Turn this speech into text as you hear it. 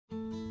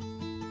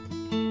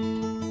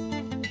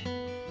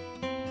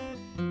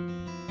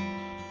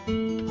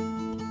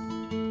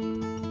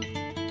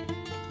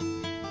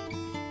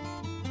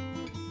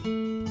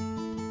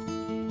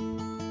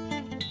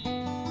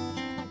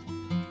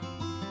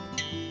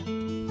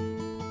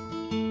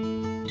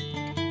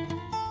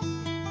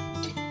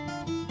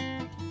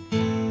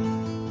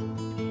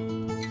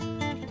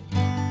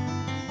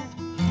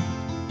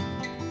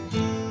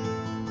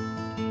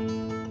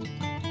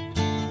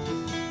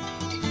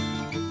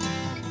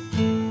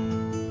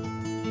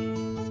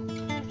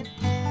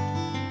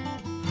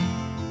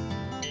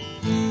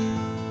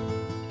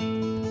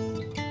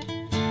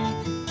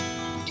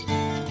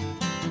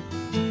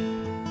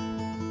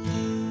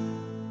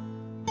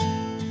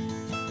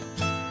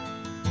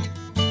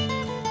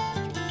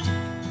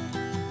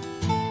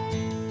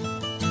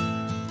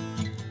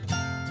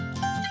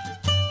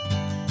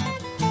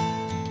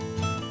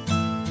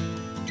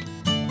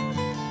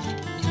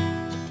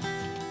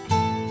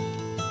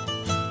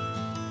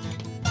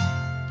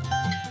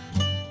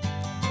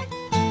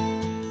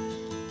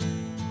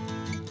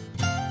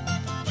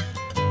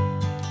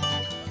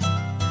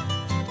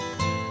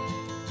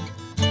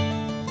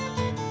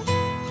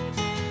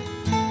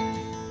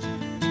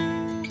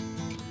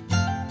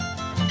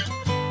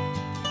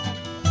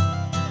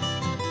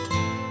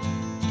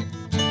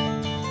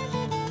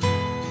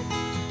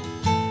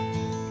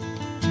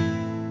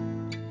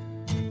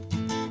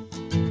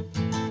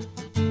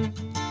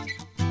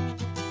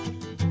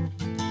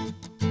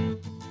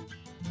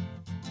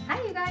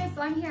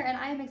so I'm here and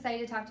I am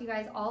excited to talk to you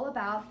guys all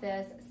about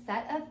this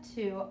set of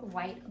 2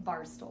 white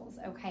bar stools.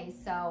 Okay,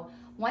 so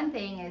one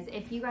thing is,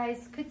 if you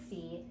guys could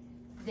see,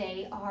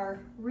 they are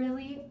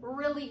really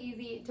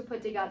easy to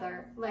put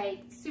together,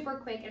 like super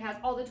quick. It has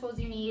all the tools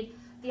you need.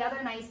 The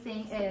other nice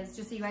thing is,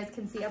 just so you guys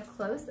can see up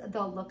close,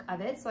 the look of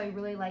it. So I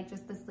really like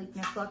just the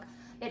sleekness look.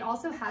 It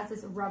also has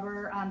this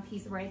rubber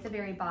piece right at the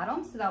very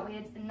bottom, so that way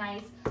it's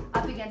nice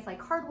up against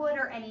like hardwood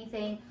or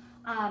anything.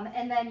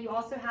 And then you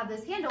also have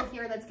this handle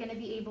here that's going to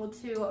be able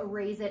to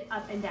raise it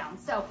up and down.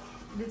 So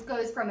this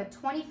goes from a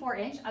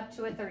 24-inch up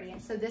to a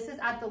 30-inch. So this is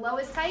at the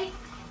lowest height,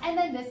 and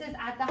then this is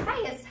at the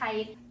highest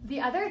height. The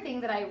other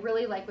thing that I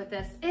really like with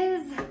this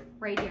is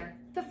right here,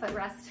 the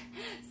footrest.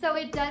 So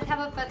it does have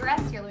a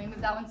footrest here. Let me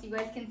move that one so you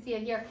guys can see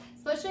it here.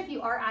 Especially if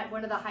you are at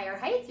one of the higher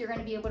heights, you're going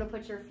to be able to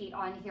put your feet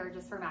on here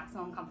just for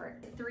maximum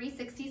comfort.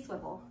 360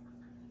 swivel.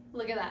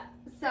 Look at that.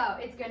 So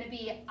it's going to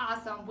be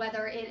awesome,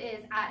 whether it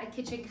is at a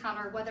kitchen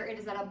counter, whether it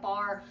is at a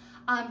bar,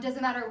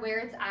 doesn't matter where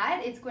it's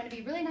at. It's going to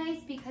be really nice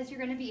because you're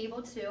going to be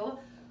able to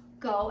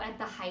go at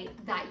the height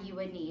that you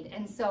would need.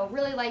 And so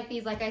really like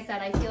these. Like I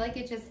said, I feel like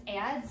it just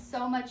adds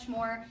so much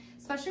more,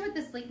 especially with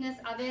the sleekness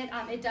of it.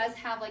 It does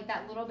have like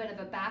that little bit of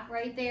a back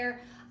right there.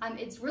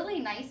 It's really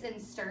nice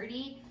and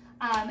sturdy.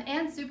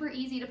 And super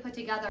easy to put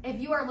together. If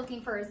you are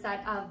looking for a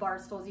set of bar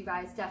stools, you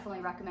guys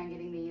definitely recommend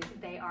getting these.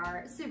 They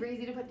are super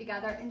easy to put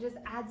together and just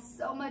add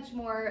so much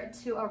more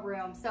to a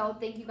room. So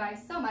thank you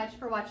guys so much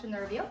for watching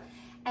the review,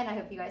 and I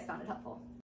hope you guys found it helpful.